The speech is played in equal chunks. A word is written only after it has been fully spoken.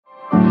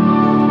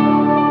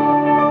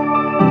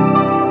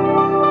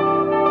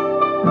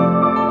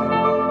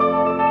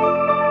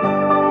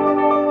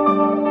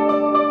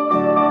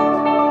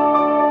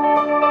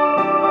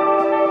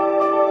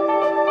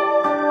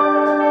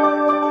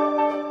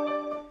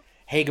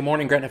Hey, good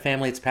morning, Gretna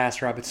family. It's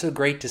Pastor Rob. It's so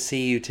great to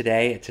see you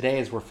today. Today,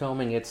 as we're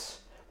filming, it's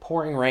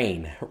pouring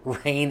rain.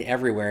 Rain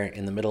everywhere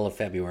in the middle of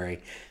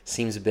February.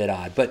 Seems a bit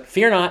odd, but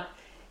fear not.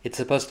 It's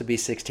supposed to be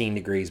 16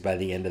 degrees by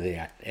the end of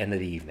the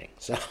evening.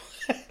 So,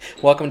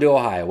 welcome to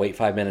Ohio. Wait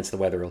 5 minutes, the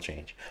weather will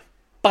change.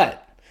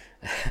 But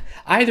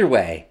either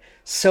way,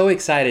 so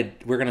excited.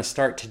 We're going to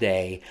start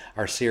today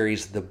our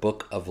series, The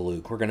Book of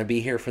Luke. We're going to be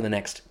here for the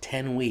next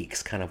 10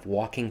 weeks, kind of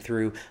walking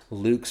through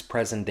Luke's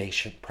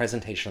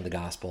presentation of the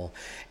gospel,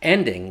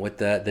 ending with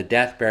the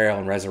death, burial,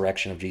 and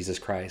resurrection of Jesus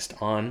Christ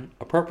on,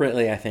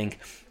 appropriately, I think,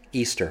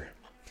 Easter.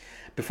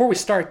 Before we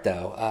start,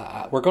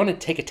 though, we're going to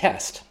take a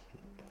test.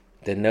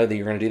 Didn't know that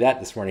you were going to do that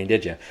this morning,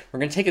 did you? We're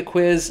going to take a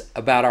quiz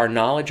about our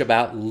knowledge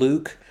about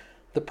Luke,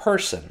 the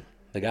person,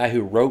 the guy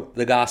who wrote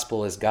the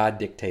gospel as God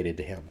dictated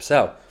to him.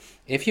 So,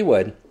 if you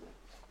would,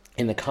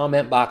 in the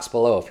comment box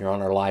below, if you're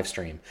on our live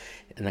stream,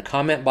 in the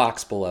comment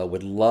box below,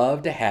 would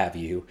love to have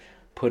you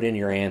put in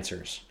your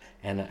answers,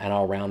 and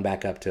I'll round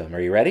back up to them.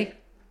 Are you ready?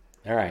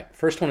 All right.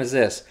 First one is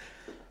this.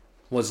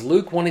 Was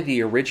Luke one of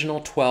the original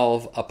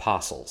 12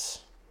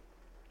 apostles?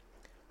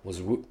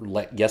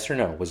 Yes or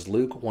no? Was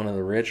Luke one of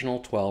the original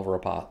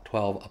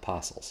 12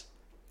 apostles?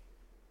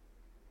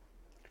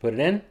 Put it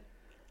in.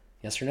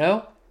 Yes or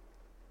no?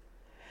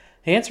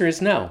 The answer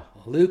is no.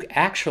 Luke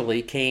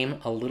actually came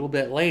a little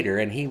bit later,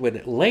 and he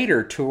would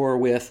later tour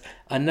with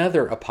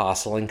another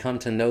apostle and come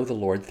to know the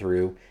Lord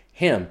through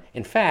him.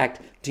 In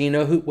fact, do you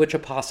know which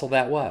apostle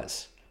that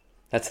was?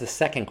 That's the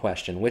second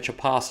question. Which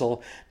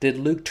apostle did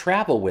Luke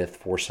travel with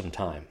for some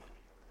time?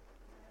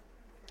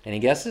 Any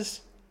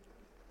guesses?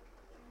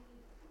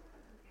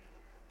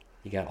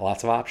 You got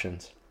lots of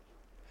options.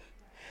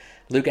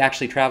 Luke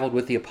actually traveled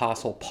with the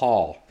apostle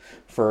Paul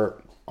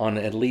on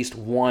at least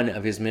one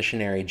of his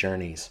missionary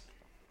journeys.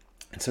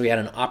 And so he had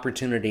an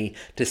opportunity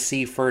to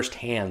see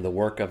firsthand the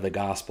work of the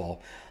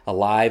gospel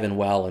alive and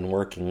well and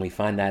working. We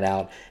find that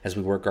out as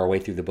we work our way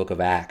through the book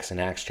of Acts. In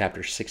Acts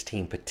chapter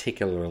 16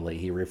 particularly,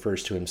 he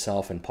refers to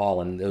himself and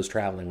Paul and those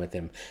traveling with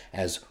him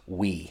as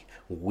we.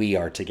 We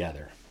are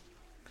together.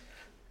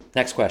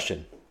 Next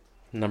question,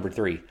 number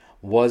 3.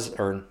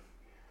 Number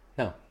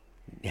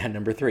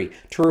 3.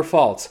 True or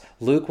false?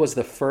 Luke was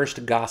the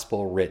first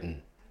gospel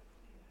written.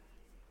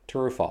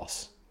 True or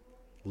false?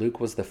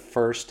 Luke was the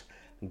first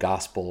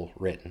gospel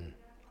written.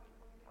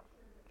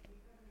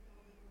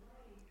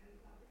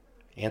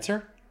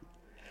 Answer?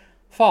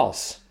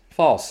 False.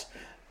 False.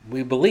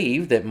 We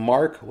believe that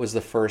Mark was the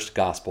first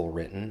gospel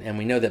written, and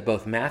we know that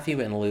both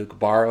Matthew and Luke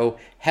borrow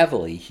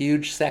heavily.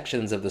 Huge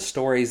sections of the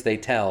stories they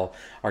tell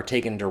are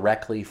taken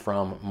directly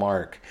from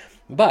Mark.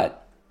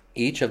 But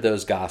each of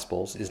those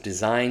gospels is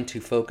designed to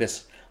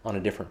focus on a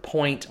different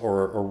point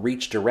or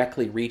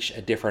directly reach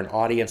a different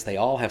audience. They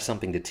all have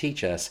something to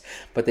teach us,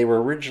 but they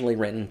were originally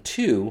written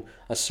to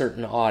a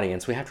certain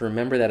audience. We have to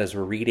remember that as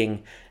we're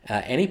reading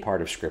any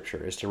part of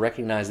Scripture, is to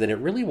recognize that it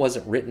really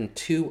wasn't written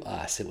to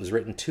us. It was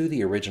written to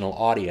the original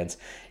audience.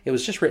 It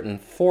was just written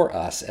for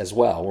us as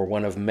well. We're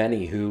one of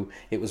many who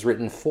it was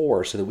written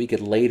for so that we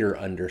could later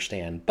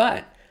understand.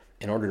 But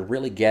in order to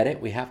really get it,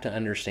 we have to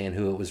understand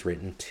who it was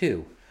written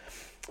to.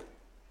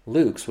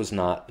 Luke's was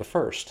not the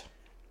first.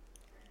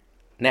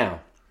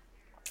 Now,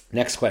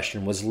 next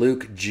question. Was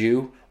Luke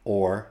Jew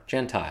or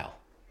Gentile?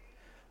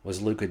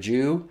 Was Luke a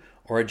Jew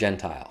or a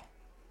Gentile?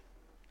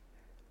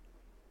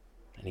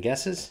 Any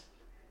guesses?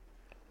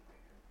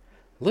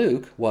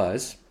 Luke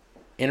was,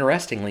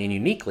 interestingly and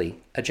uniquely,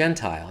 a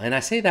Gentile. And I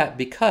say that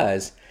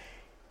because,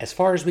 as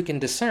far as we can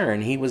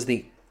discern, he was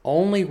the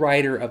only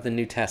writer of the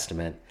New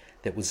Testament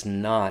that was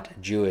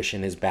not Jewish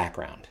in his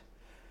background.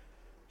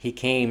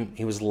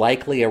 He was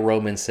likely a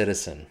Roman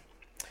citizen,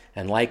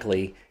 and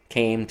likely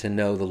came to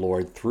know the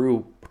Lord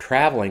through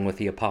traveling with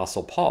the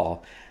Apostle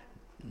Paul,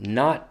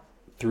 not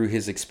through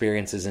his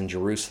experiences in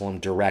Jerusalem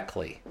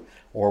directly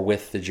or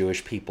with the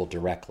Jewish people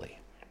directly.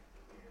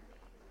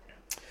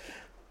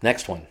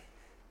 Next one.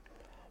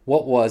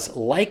 What was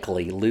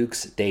likely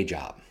Luke's day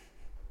job?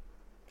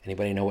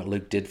 Anybody know what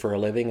Luke did for a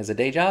living as a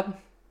day job?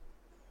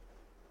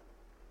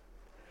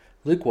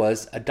 Luke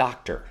was a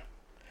doctor.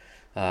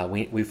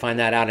 We find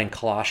that out in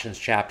Colossians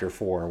chapter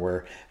 4,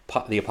 where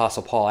the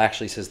Apostle Paul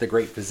actually says, the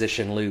great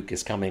physician Luke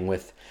is coming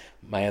with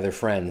my other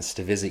friends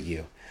to visit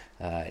you.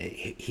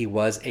 He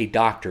was a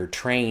doctor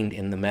trained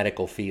in the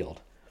medical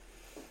field.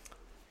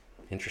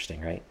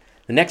 Interesting, right?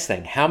 The next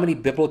thing, how many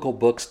biblical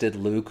books did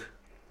Luke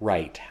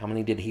write? How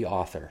many did he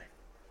author?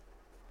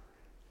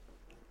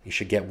 You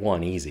should get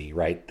one easy,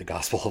 right? The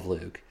Gospel of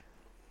Luke.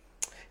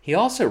 He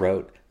also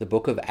wrote the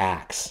book of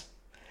Acts.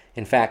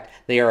 In fact,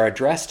 they are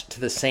addressed to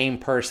the same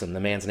person. The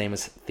man's name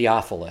is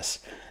Theophilus.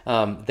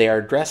 They are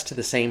addressed to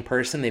the same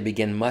person. They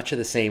begin much of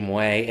the same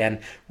way. And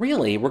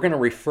really, we're going to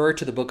refer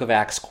to the book of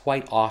Acts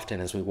quite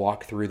often as we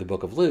walk through the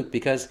book of Luke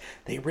because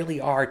they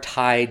really are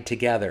tied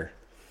together.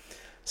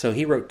 So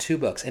he wrote 2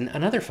 books. And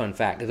another fun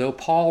fact, though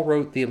Paul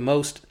wrote the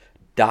most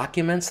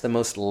documents, the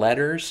most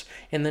letters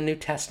in the New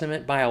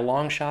Testament by a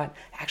long shot,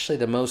 actually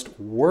the most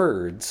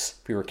words,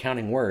 if we were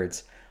counting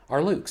words,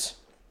 are Luke's.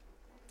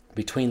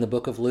 between the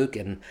book of Luke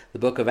and the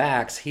book of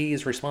Acts, he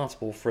is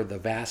responsible for the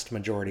vast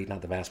majority,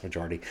 not the vast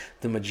majority,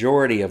 the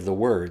majority of the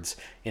words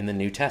in the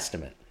New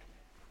Testament.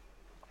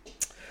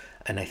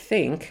 And I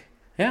think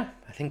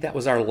that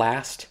was our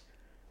last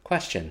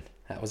question.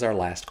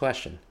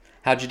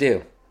 How'd you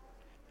do?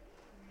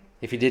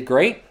 If you did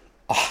great,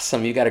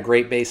 awesome. You got a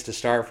great base to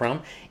start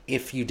from.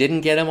 If you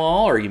didn't get them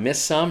all, or you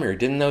missed some, or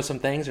didn't know some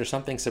things, or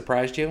something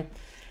surprised you,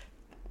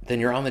 then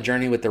you're on the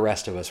journey with the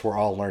rest of us. We're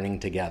all learning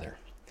together.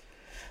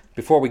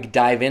 Before we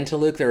dive into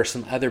Luke, there are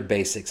some other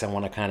basics I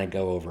want to kind of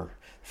go over.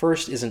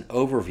 First is an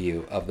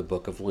overview of the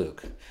book of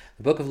Luke.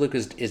 The book of Luke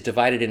is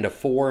divided into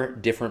 4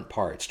 different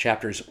parts.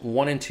 Chapters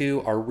 1 and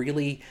 2 are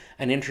really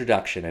an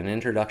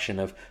introduction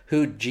of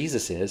who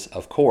Jesus is,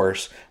 of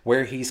course,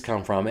 where he's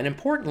come from, and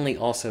importantly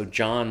also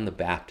John the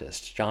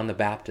Baptist. John the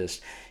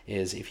Baptist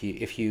is, if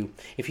you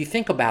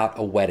think about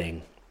a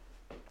wedding,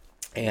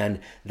 and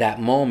that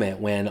moment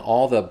when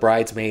all the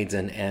bridesmaids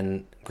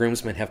and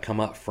groomsmen have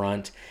come up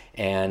front,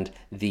 and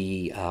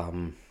the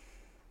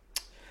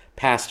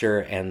pastor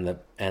and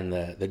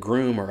the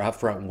groom are up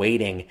front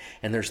waiting,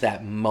 and there's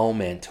that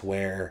moment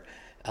where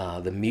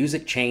the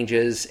music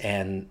changes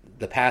and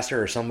the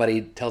pastor or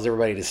somebody tells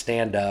everybody to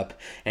stand up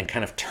and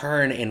kind of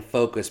turn and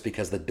focus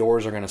because the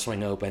doors are going to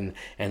swing open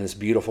and this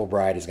beautiful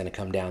bride is going to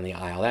come down the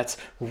aisle. That's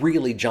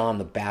really John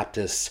the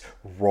Baptist's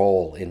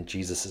role in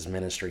Jesus'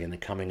 ministry and the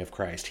coming of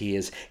Christ. He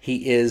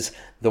is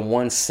the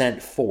one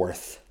sent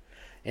forth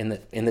in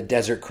the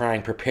desert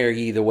crying, "Prepare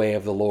ye the way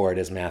of the Lord,"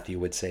 as Matthew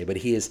would say. But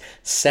he is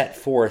set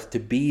forth to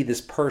be this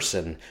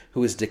person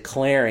who is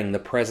declaring the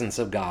presence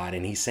of God.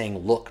 And he's saying,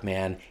 look,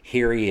 man,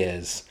 here he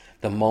is.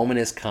 The moment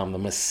has come. The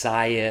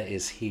Messiah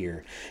is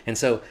here. And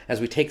so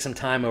as we take some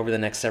time over the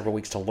next several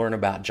weeks to learn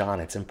about John,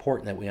 it's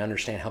important that we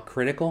understand how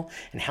critical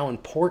and how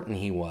important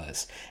he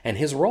was and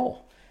his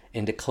role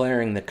in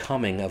declaring the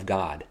coming of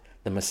God,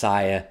 the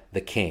Messiah,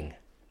 the King.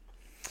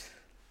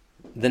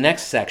 The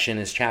next section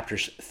is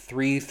chapters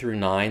 3 through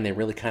 9. They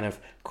really kind of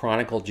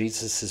chronicle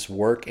Jesus'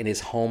 work in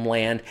his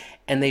homeland,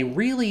 and they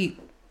really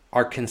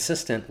are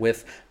consistent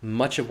with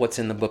much of what's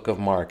in the book of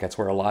Mark. That's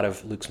where a lot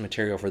of Luke's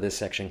material for this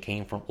section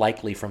came from,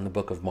 likely from the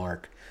book of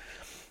Mark.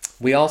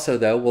 We also,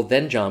 though, will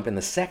then jump in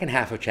the second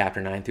half of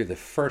chapter 9 through the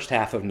first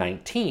half of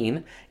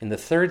 19. In the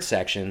third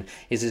section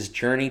is his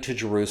journey to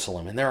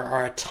Jerusalem. And there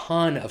are a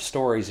ton of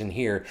stories in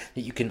here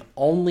that you can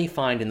only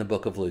find in the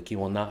book of Luke. You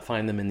will not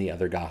find them in the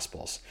other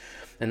Gospels.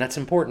 And that's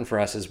important for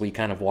us as we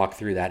kind of walk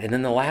through that. And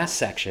then the last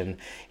section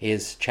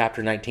is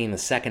chapter 19, the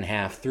second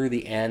half, through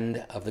the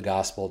end of the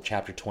Gospel,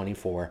 chapter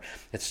 24.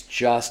 It's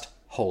just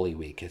Holy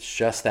Week. It's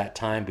just that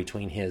time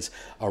between his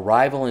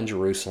arrival in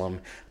Jerusalem,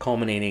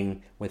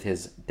 culminating with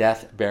his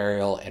death,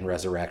 burial, and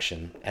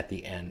resurrection at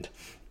the end.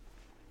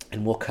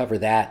 And we'll cover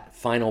that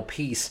final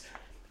piece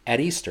at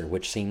Easter,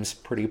 which seems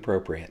pretty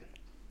appropriate.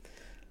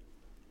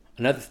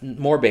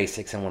 More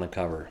basics I want to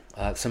cover.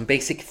 Some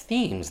basic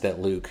themes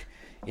that Luke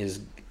is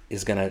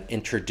going to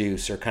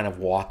introduce or kind of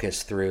walk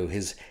us through.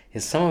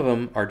 Some of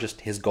them are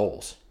just his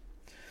goals.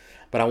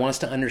 But I want us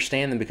to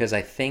understand them because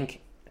I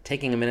think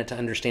taking a minute to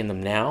understand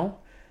them now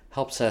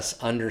helps us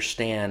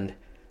understand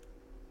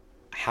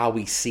how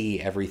we see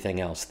everything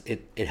else.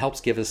 It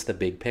helps give us the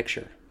big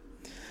picture.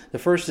 The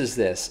first is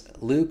this.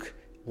 Luke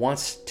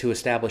wants to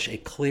establish a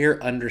clear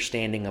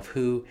understanding of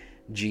who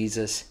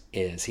Jesus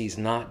is. He's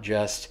not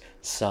just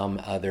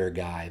some other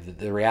guy.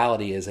 The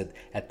reality is that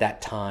at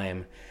that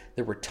time,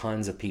 there were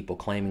tons of people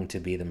claiming to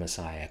be the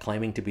Messiah,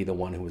 claiming to be the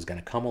one who was going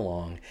to come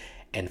along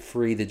and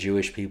free the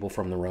Jewish people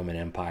from the Roman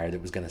Empire,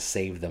 that was going to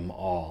save them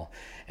all.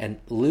 And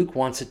Luke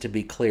wants it to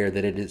be clear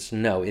that it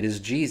is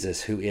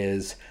Jesus who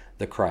is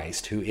the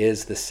Christ, who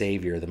is the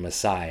Savior, the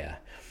Messiah.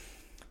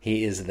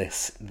 He is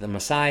the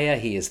Messiah,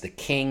 he is the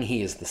King,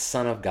 he is the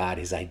Son of God.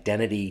 His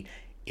identity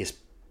is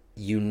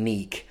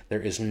unique.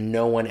 There is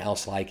no one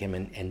else like him,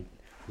 and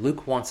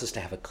Luke wants us to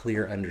have a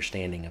clear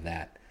understanding of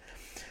that.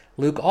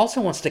 Luke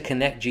also wants to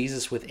connect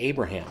Jesus with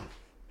Abraham,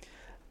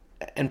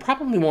 and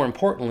probably more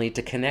importantly,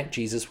 to connect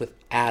Jesus with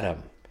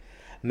Adam.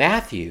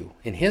 Matthew,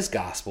 in his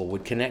gospel,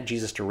 would connect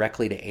Jesus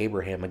directly to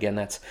Abraham. Again,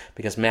 that's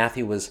because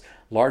Matthew was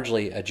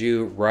largely a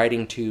Jew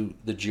writing to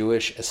the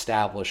Jewish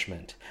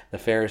establishment, the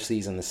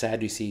Pharisees and the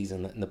Sadducees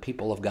and the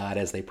people of God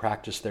as they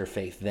practiced their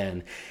faith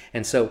then.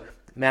 And so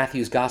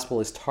Matthew's gospel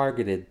is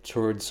targeted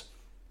towards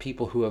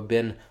people who have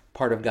been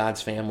part of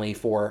God's family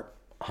for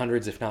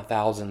hundreds, if not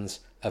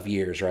thousands, of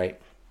years,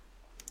 right?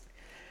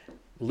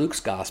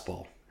 Luke's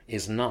gospel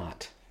is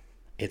not.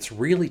 It's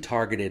really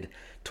targeted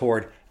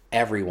toward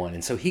everyone.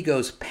 And so he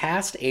goes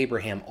past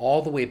Abraham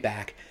all the way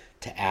back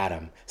to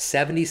Adam.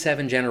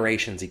 77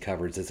 generations he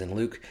covers. It's in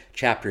Luke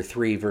chapter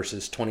 3,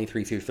 verses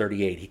 23 through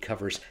 38. He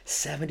covers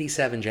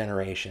 77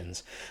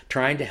 generations,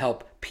 trying to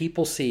help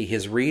people see,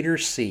 his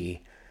readers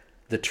see,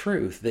 the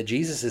truth that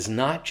Jesus is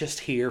not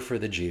just here for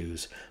the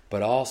Jews,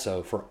 but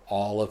also for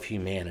all of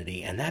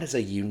humanity. And that is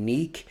a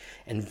unique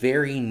and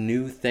very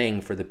new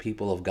thing for the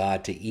people of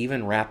God to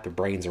even wrap their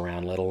brains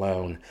around, let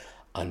alone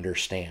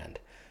understand.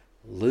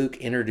 Luke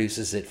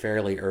introduces it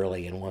fairly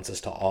early and wants us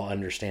to all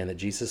understand that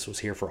Jesus was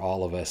here for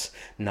all of us,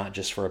 not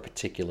just for a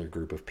particular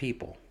group of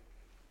people.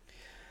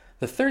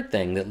 The third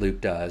thing that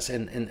Luke does,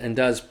 and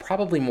does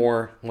probably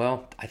more,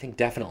 well, I think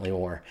definitely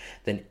more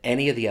than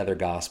any of the other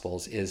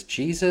Gospels, is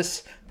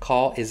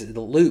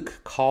Luke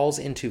calls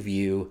into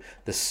view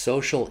the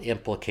social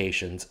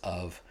implications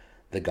of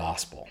the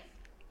Gospel.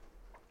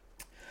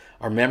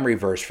 Our memory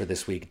verse for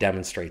this week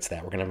demonstrates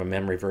that. We're going to have a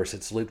memory verse.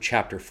 It's Luke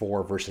chapter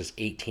 4, verses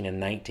 18 and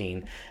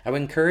 19. I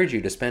would encourage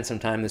you to spend some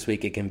time this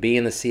week. It can be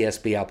in the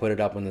CSB. I'll put it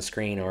up on the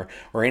screen, or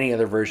any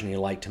other version you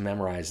like to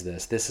memorize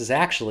this. This is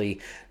actually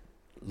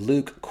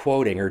Luke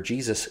quoting, or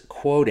Jesus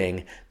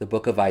quoting, the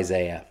book of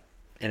Isaiah.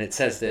 And it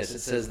says this. It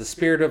says, "The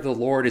Spirit of the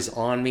Lord is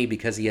on me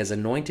because he has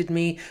anointed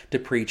me to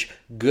preach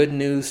good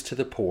news to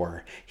the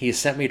poor. He has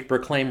sent me to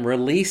proclaim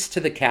release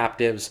to the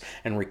captives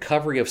and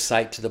recovery of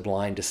sight to the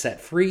blind, to set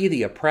free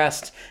the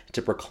oppressed,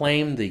 to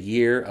proclaim the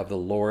year of the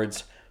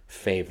Lord's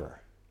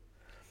favor."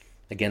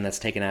 Again, that's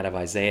taken out of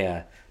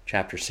Isaiah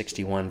chapter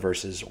 61,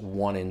 verses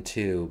 1 and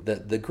 2.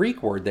 The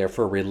Greek word there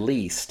for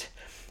released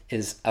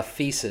is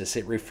aphesis.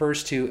 It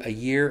refers to a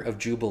year of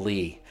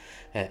Jubilee.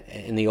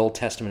 In the Old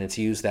Testament, it's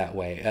used that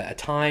way. A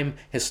time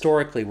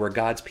historically where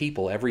God's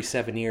people every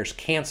 7 years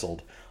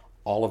canceled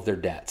all of their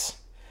debts.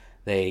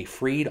 They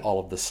freed all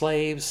of the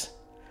slaves.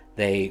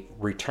 They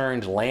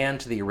returned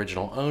land to the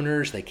original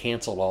owners. They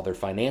canceled all their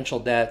financial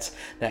debts.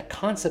 That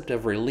concept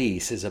of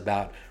release is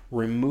about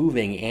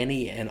removing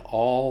any and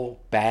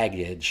all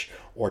baggage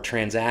or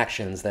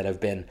transactions that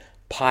have been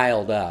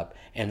piled up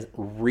and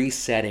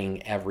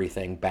resetting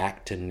everything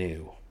back to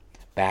new,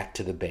 back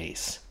to the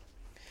base.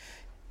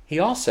 He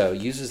also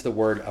uses the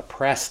word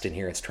oppressed in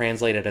here. It's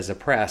translated as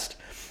oppressed.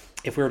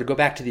 If we were to go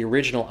back to the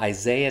original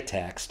Isaiah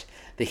text,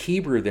 the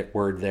Hebrew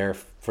word there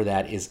for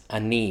that is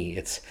ani.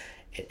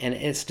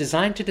 It's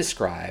designed to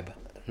describe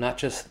not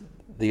just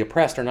the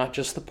oppressed, or not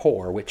just the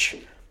poor, which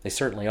they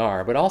certainly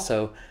are, but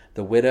also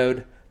the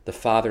widowed, the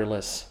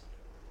fatherless,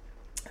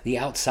 the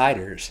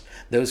outsiders,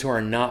 those who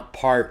are not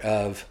part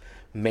of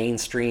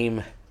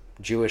mainstream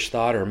Jewish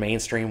thought or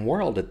mainstream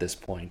world at this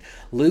point.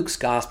 Luke's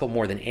gospel,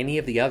 more than any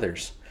of the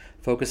others,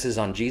 focuses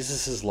on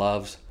Jesus'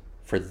 love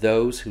for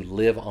those who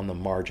live on the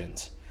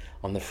margins,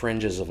 on the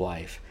fringes of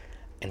life,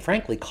 and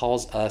frankly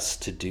calls us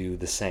to do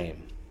the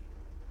same.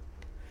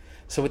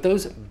 So with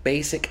those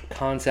basic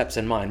concepts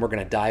in mind, we're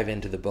going to dive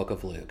into the book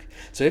of Luke.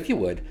 So if you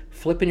would,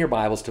 flip in your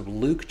Bibles to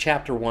Luke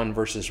chapter 1,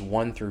 verses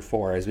 1 through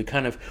 4, as we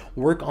kind of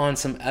work on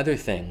some other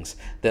things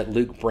that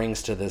Luke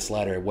brings to this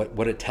letter,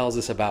 what it tells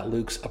us about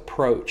Luke's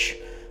approach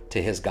to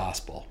his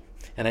gospel.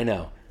 And I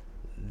know,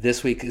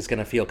 this week is going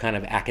to feel kind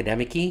of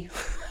academic-y,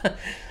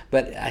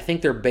 but I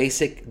think they're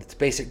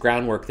basic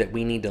groundwork that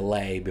we need to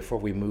lay before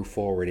we move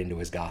forward into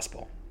his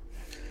gospel.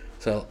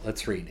 So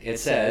let's read. It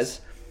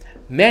says,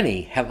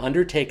 "Many have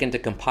undertaken to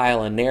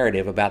compile a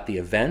narrative about the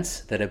events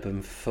that have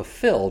been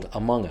fulfilled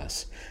among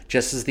us,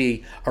 just as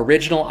the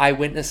original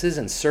eyewitnesses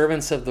and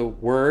servants of the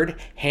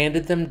word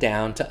handed them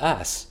down to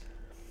us.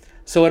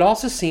 So it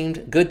also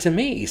seemed good to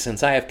me,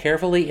 since I have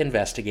carefully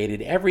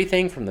investigated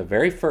everything from the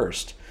very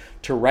first,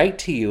 to write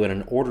to you in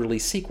an orderly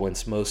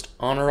sequence, most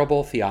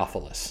honorable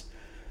Theophilus,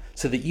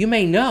 so that you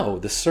may know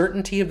the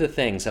certainty of the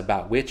things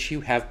about which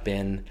you have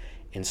been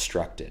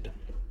instructed."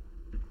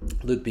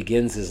 Luke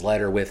begins his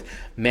letter with,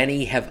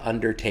 "Many have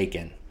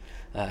undertaken."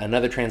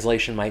 Another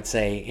translation might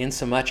say,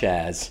 "insomuch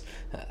as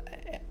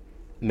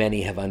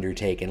many have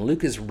undertaken."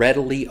 Luke is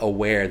readily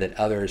aware that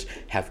others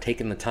have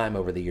taken the time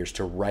over the years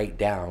to write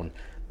down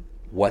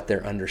what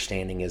their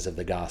understanding is of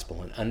the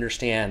gospel, and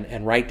understand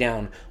and write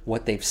down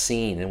what they've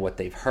seen and what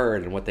they've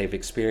heard and what they've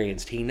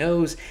experienced. He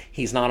knows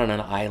he's not on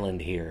an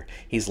island here.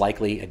 He's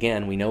likely,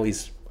 again, we know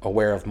he's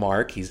aware of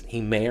Mark.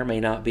 He may or may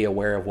not be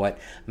aware of what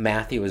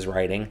Matthew is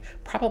writing.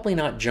 Probably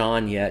not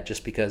John yet,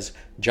 just because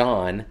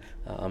John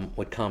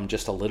would come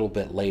just a little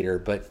bit later,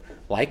 but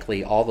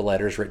likely all the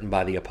letters written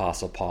by the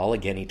Apostle Paul.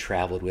 Again, he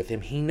traveled with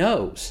him. He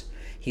knows.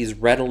 He's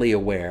readily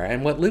aware.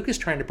 And what Luke is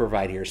trying to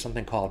provide here is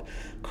something called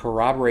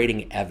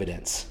corroborating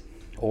evidence,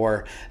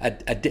 or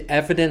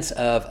evidence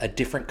of a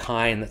different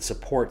kind that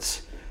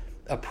supports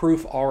a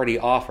proof already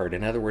offered.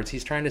 In other words,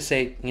 he's trying to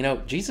say,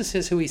 Jesus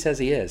is who he says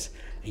he is.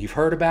 You've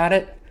heard about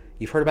it.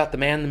 You've heard about the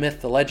man, the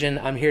myth, the legend.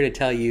 I'm here to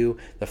tell you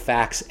the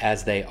facts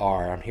as they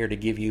are. I'm here to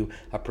give you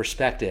a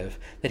perspective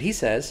that he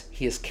says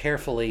he has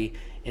carefully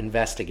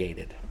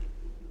investigated.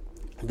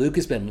 Luke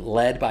has been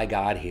led by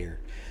God here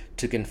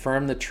to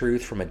confirm the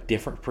truth from a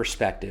different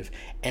perspective.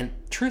 And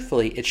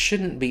truthfully, it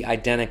shouldn't be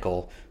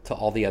identical to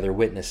all the other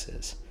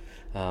witnesses.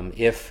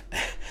 If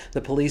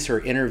the police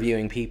are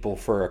interviewing people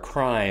for a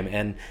crime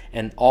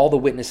and all the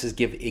witnesses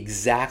give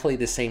exactly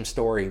the same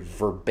story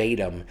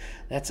verbatim,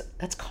 that's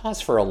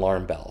cause for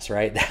alarm bells,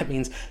 right? That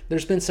means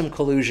there's been some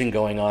collusion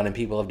going on and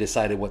people have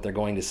decided what they're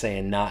going to say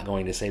and not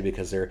going to say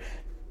because they're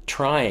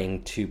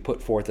trying to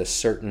put forth a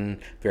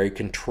certain very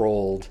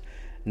controlled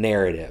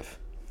narrative.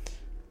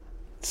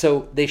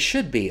 So they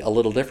should be a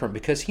little different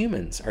because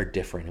humans are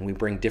different and we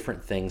bring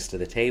different things to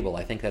the table.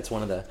 I think that's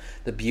one of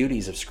the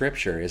beauties of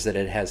Scripture, is that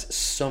it has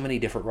so many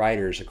different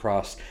writers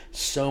across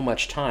so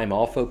much time,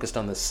 all focused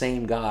on the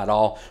same God,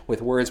 all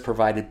with words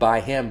provided by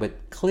Him,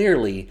 but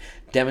clearly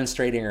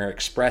demonstrating or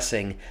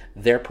expressing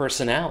their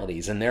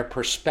personalities and their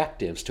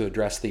perspectives to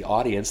address the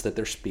audience that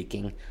they're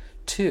speaking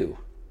to.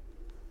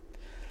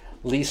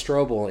 Lee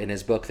Strobel, in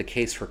his book, The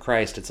Case for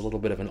Christ, it's a little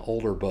bit of an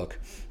older book,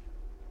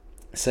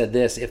 said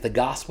this: if the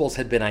Gospels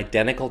had been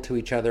identical to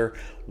each other,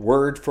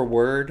 word for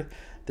word,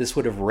 this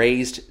would have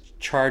raised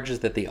charges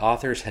that the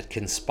authors had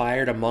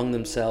conspired among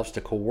themselves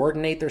to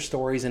coordinate their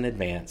stories in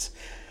advance,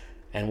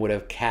 and would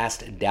have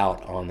cast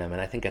doubt on them.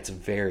 And I think that's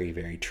very,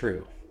 very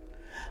true.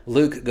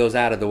 Luke goes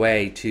out of the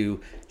way to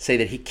say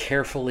that he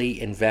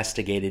carefully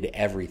investigated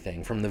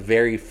everything. From the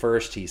very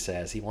first, he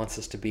says, he wants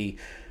us to be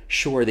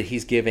sure that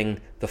he's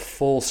giving the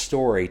full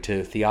story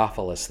to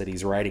Theophilus that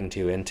he's writing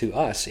to, and to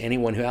us,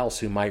 anyone else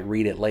who might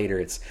read it later.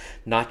 It's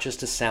not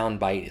just a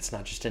soundbite, it's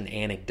not just an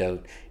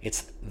anecdote,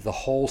 it's the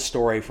whole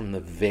story from the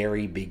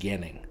very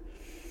beginning.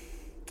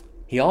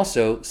 He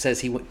also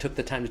says he took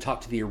the time to talk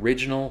to the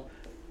original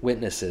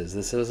witnesses.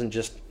 This wasn't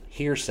just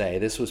hearsay.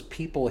 This was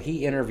people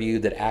he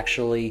interviewed that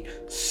actually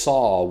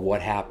saw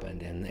what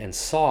happened and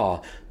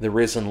saw the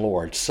risen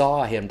Lord,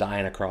 saw him die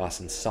on a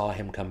cross and saw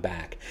him come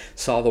back,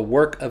 saw the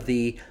work of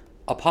the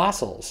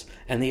apostles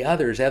and the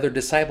other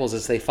disciples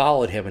as they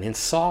followed him, and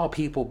saw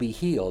people be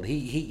healed.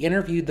 He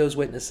interviewed those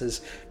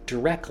witnesses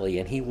directly,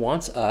 and he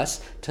wants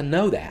us to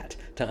know that,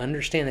 to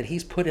understand that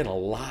he's put in a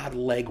lot of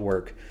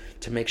legwork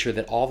to make sure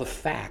that all the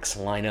facts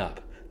line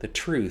up. The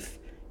truth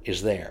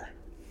is there.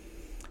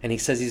 And he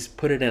says he's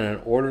put it in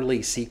an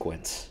orderly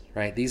sequence,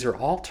 right? These are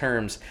all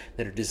terms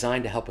that are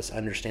designed to help us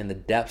understand the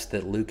depths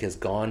that Luke has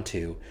gone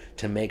to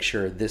make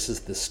sure this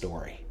is the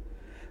story.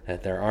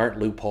 That there aren't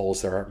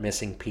loopholes, there aren't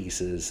missing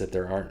pieces, that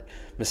there aren't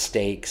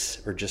mistakes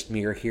or just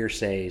mere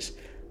hearsays.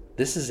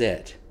 This is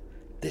it.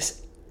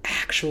 This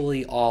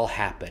actually all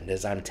happened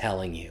as I'm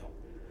telling you.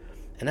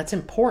 And that's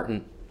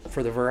important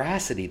for the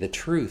veracity, the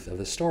truth of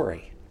the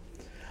story.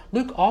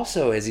 Luke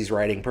also, as he's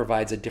writing,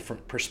 provides a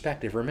different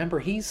perspective. Remember,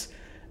 he's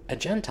a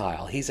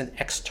Gentile. He's an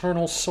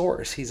external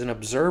source. He's an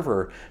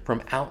observer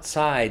from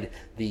outside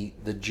the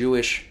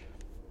Jewish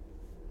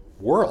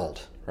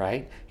world,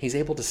 right? He's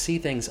able to see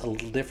things a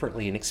little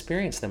differently and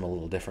experience them a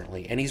little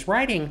differently. And he's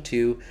writing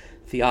to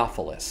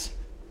Theophilus.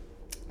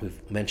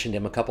 We've mentioned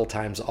him a couple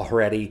times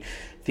already.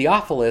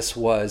 Theophilus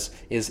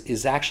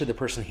is actually the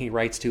person he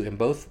writes to in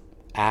both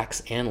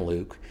Acts and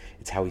Luke.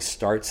 It's how he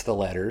starts the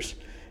letters.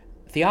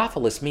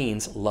 Theophilus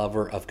means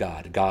lover of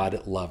God,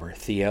 God lover.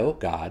 Theo,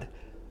 God.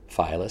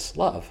 Philus,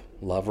 love,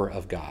 lover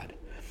of God.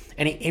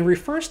 And he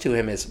refers to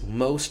him as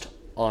most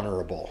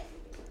honorable,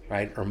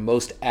 right? Or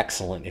most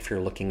excellent if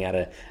you're looking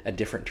at a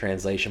different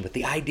translation. But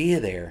the idea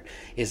there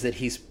is that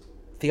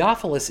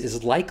Theophilus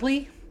is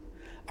likely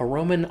a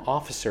Roman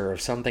officer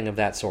of something of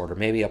that sort, or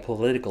maybe a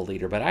political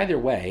leader. But either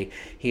way,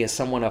 he is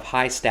someone of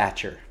high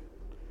stature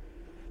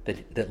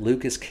that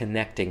Luke is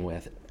connecting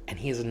with. And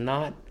he is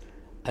not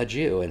a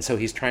Jew. And so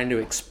he's trying to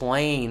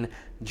explain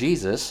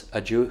Jesus,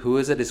 a Jew, who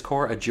is at his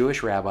core a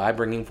Jewish rabbi,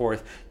 bringing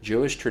forth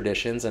Jewish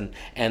traditions and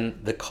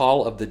the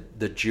call of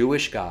the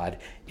Jewish God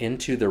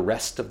into the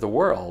rest of the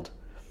world.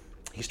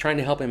 He's trying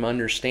to help him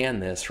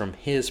understand this from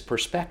his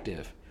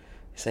perspective.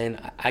 He's saying,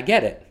 I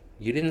get it.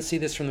 You didn't see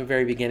this from the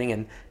very beginning,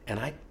 and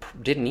I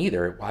didn't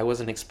either. I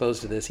wasn't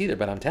exposed to this either,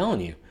 but I'm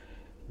telling you,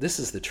 this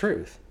is the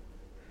truth.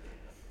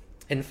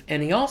 And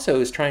he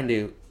also is trying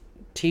to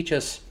teach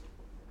us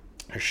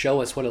or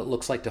show us what it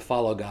looks like to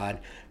follow God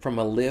from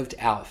a lived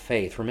out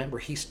faith. Remember,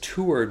 he's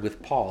toured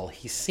with Paul.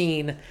 He's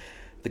seen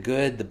the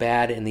good, the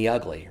bad, and the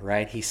ugly,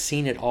 right? He's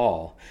seen it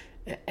all.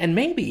 And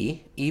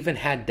maybe even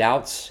had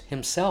doubts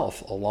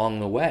himself along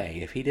the way.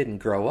 If he didn't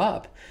grow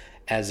up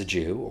as a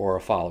Jew or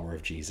a follower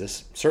of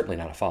Jesus, certainly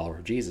not a follower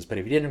of Jesus, but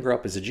if he didn't grow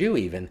up as a Jew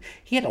even,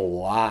 he had a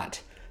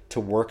lot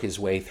to work his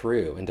way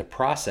through and to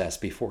process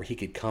before he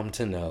could come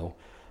to know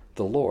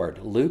the Lord.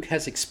 Luke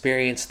has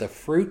experienced the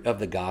fruit of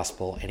the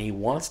gospel, and he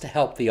wants to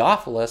help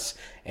Theophilus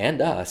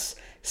and us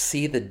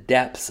see the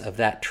depths of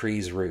that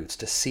tree's roots,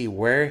 to see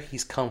where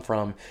he's come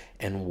from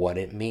and what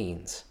it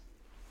means.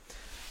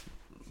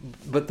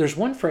 But there's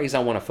one phrase I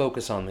want to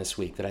focus on this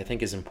week that I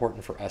think is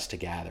important for us to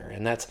gather,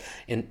 and that's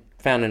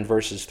found in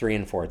verses 3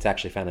 and 4. It's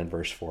actually found in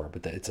verse 4,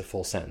 but it's a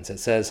full sentence. It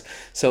says,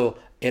 "So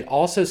it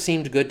also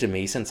seemed good to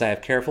me, since I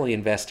have carefully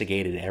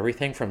investigated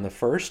everything from the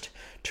first,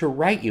 to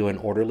write you in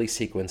orderly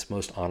sequence,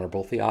 most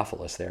honorable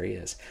Theophilus." There he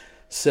is.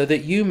 "So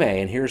that you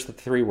may," and here's the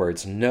three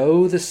words,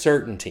 "know the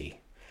certainty,"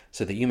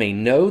 so that you may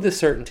know the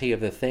certainty of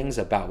the things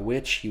about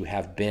which you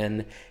have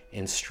been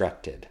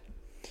instructed.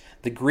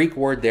 The Greek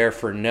word there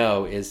for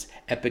know is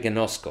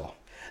epigenosko.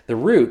 The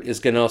root is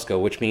gnosko,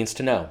 which means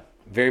to know.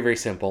 Very, very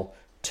simple,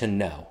 to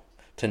know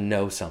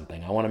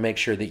something. I want to make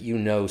sure that you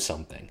know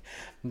something.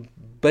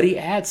 But he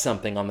adds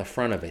something on the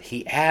front of it.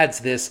 He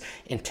adds this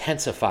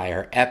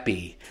intensifier,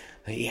 epi.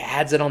 He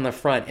adds it on the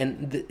front.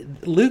 And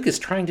Luke is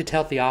trying to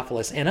tell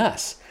Theophilus and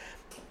us,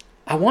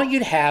 I want you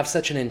to have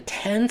such an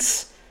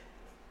intense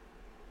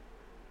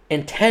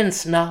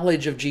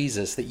knowledge of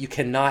Jesus that you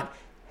cannot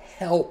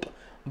help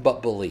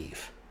but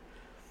believe.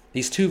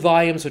 These 2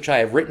 volumes which I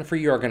have written for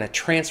you are going to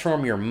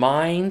transform your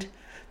mind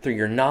through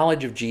your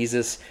knowledge of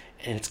Jesus,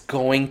 and it's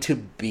going to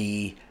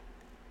be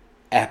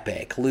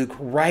epic. Luke,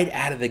 right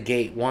out of the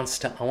gate,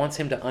 wants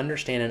him to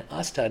understand and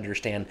us to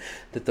understand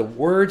that the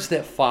words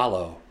that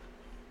follow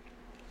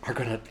are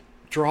going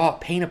to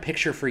paint a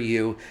picture for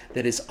you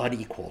that is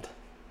unequaled.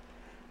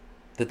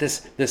 That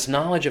this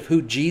knowledge of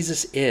who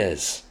Jesus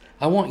is,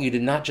 I want you to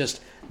not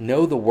just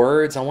know the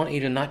words, I want you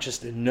to not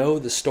just know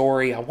the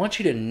story, I want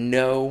you to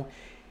know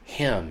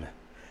Him.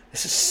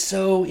 This is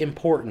so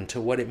important to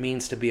what it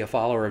means to be a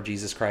follower of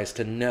Jesus Christ,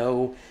 to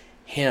know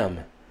Him,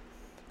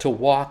 to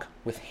walk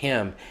with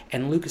Him.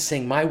 And Luke is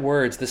saying, my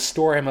words, the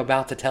story I'm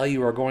about to tell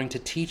you, are going to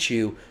teach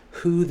you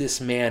who this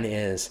man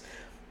is.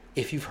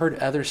 If you've heard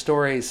other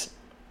stories,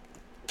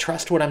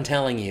 trust what I'm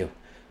telling you.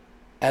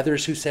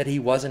 Others who said he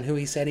wasn't who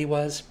he said he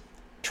was,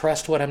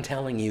 trust what I'm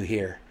telling you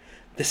here.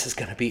 This is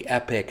going to be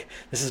epic.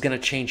 This is going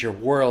to change your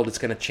world. It's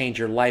going to change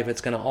your life.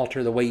 It's going to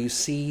alter the way you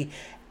see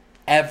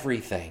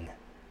everything.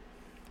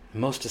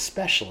 Most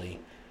especially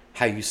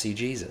how you see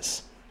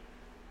Jesus.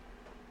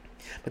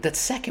 But that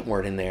second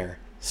word in there,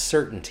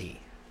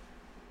 certainty.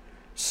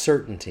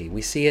 Certainty.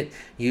 We see it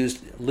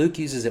used, Luke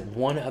uses it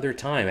one other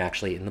time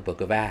actually in the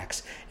book of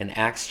Acts, in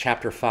Acts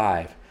chapter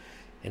 5.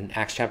 In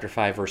Acts chapter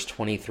 5, verse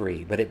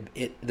 23. But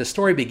the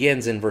story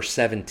begins in verse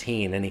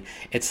 17, and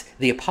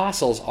the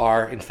apostles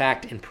are, in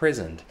fact,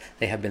 imprisoned.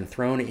 They have been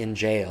thrown in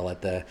jail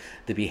at the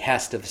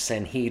behest of the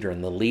Sanhedrin,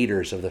 the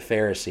leaders of the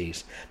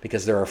Pharisees,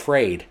 because they're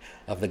afraid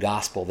of the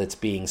gospel that's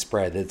being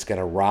spread, that's going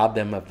to rob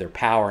them of their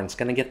power, and it's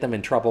going to get them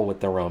in trouble with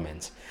the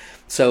Romans.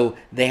 So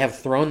they have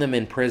thrown them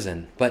in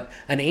prison. But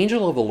an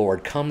angel of the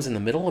Lord comes in the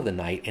middle of the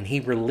night, and he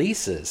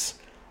releases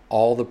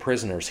all the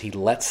prisoners. He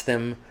lets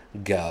them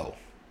go.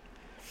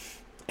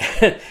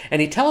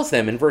 And he tells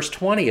them in verse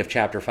 20 of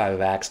chapter 5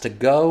 of Acts to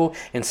go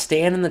and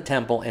stand in the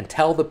temple and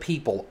tell the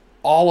people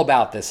all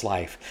about this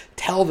life.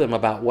 Tell them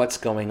about what's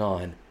going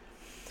on.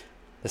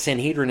 The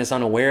Sanhedrin is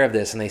unaware of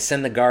this, and they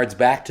send the guards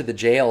back to the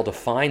jail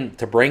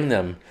to bring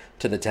them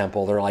to the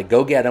temple. They're like,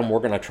 go get them. We're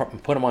going to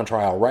put them on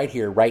trial right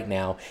here, right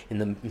now,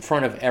 in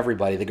front of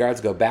everybody. The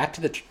guards go back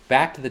to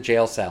the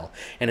jail cell.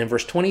 And in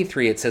verse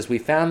 23, it says, we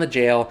found the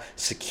jail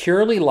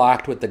securely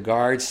locked with the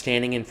guards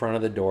standing in front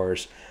of the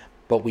doors.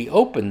 But when we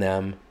opened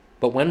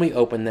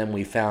them,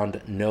 we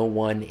found no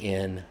one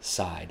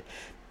inside.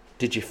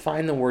 Did you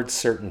find the word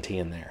certainty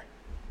in there?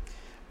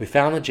 We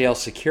found the jail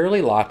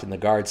securely locked and the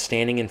guards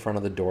standing in front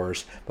of the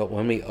doors, but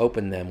when we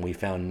opened them, we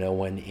found no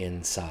one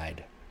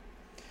inside.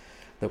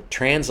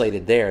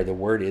 Translated there, the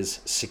word is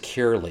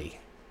securely.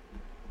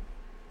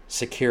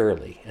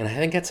 Securely. And I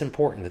think that's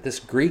important,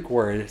 that Greek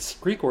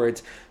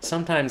words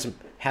sometimes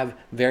have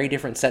very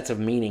different sets of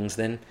meanings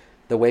than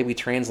the way we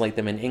translate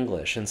them in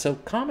English. And so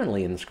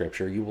commonly in the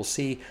Scripture, you will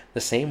see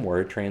the same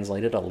word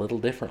translated a little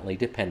differently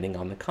depending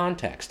on the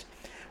context.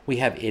 We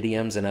have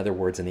idioms and other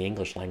words in the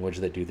English language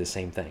that do the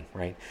same thing,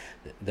 right?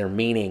 Their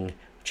meaning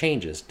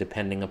changes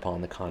depending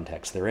upon the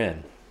context they're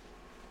in.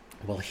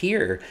 Well,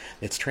 here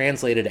it's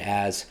translated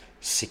as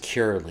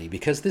securely,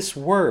 because this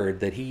word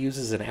that he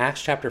uses in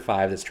Acts chapter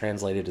 5 that's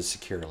translated as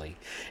securely,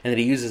 and that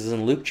he uses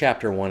in Luke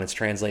chapter 1, it's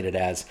translated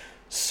as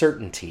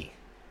certainty,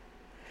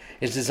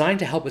 is designed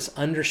to help us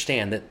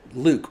understand that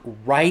Luke,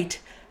 right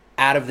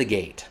out of the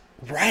gate,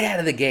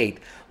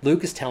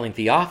 Luke is telling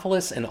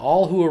Theophilus and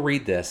all who will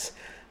read this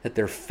that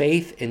their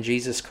faith in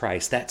Jesus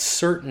Christ, that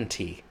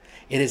certainty,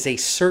 it is a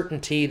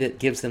certainty that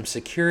gives them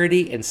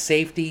security and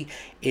safety.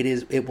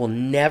 It will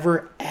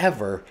never,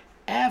 ever,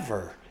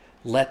 ever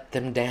let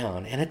them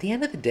down. And at the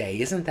end of the day,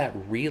 isn't that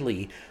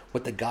really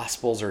what the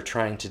Gospels are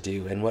trying to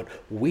do, and what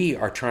we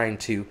are trying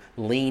to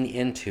lean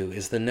into,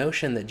 is the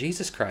notion that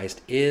Jesus Christ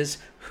is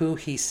who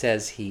he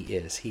says he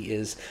is. He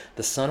is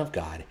the Son of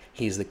God.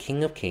 He is the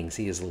King of Kings.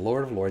 He is the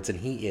Lord of Lords, and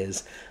he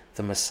is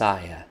the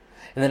Messiah.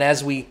 And then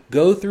as we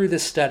go through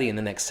this study in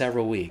the next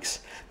several weeks,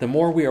 the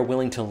more we are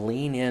willing to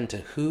lean into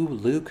who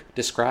Luke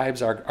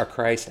describes our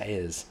Christ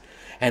is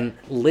and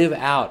live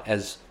out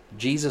as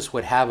Jesus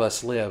would have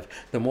us live,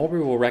 the more we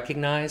will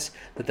recognize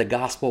that the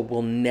gospel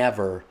will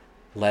never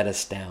let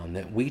us down.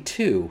 That we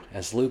too,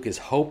 as Luke is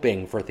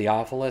hoping for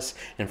Theophilus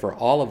and for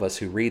all of us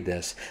who read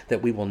this,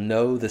 that we will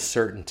know the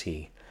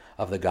certainty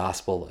of the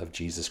gospel of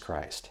Jesus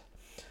Christ.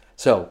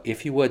 So,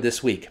 if you would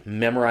this week,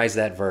 memorize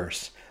that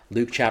verse.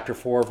 Luke chapter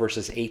 4,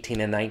 verses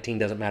 18 and 19,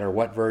 doesn't matter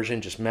what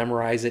version, just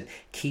memorize it.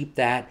 Keep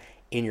that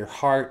in your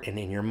heart and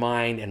in your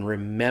mind, and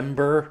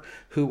remember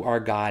who our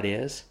God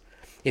is.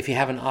 If you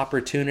have an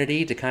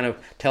opportunity to kind of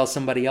tell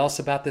somebody else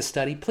about this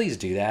study, please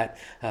do that.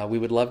 We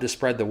would love to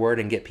spread the word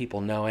and get people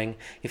knowing.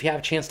 If you have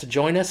a chance to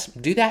join us,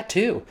 do that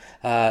too.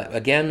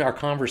 Again, our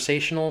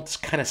conversational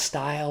kind of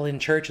style in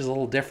church is a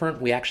little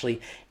different. We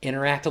actually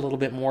interact a little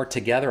bit more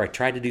together. I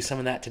tried to do some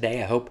of that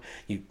today. I hope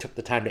you took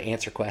the time to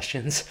answer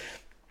questions.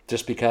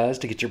 Just because,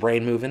 to get your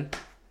brain moving.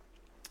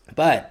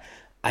 But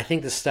I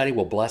think this study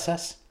will bless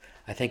us.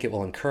 I think it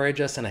will encourage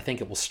us, and I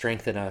think it will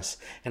strengthen us.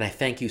 And I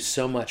thank you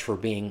so much for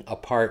being a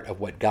part of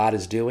what God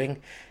is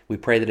doing. We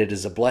pray that it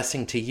is a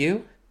blessing to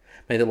you.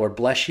 May the Lord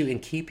bless you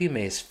and keep you.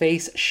 May his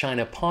face shine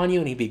upon you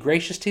and he be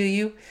gracious to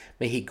you.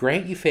 May he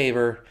grant you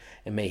favor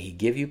and may he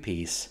give you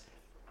peace.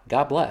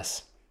 God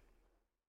bless.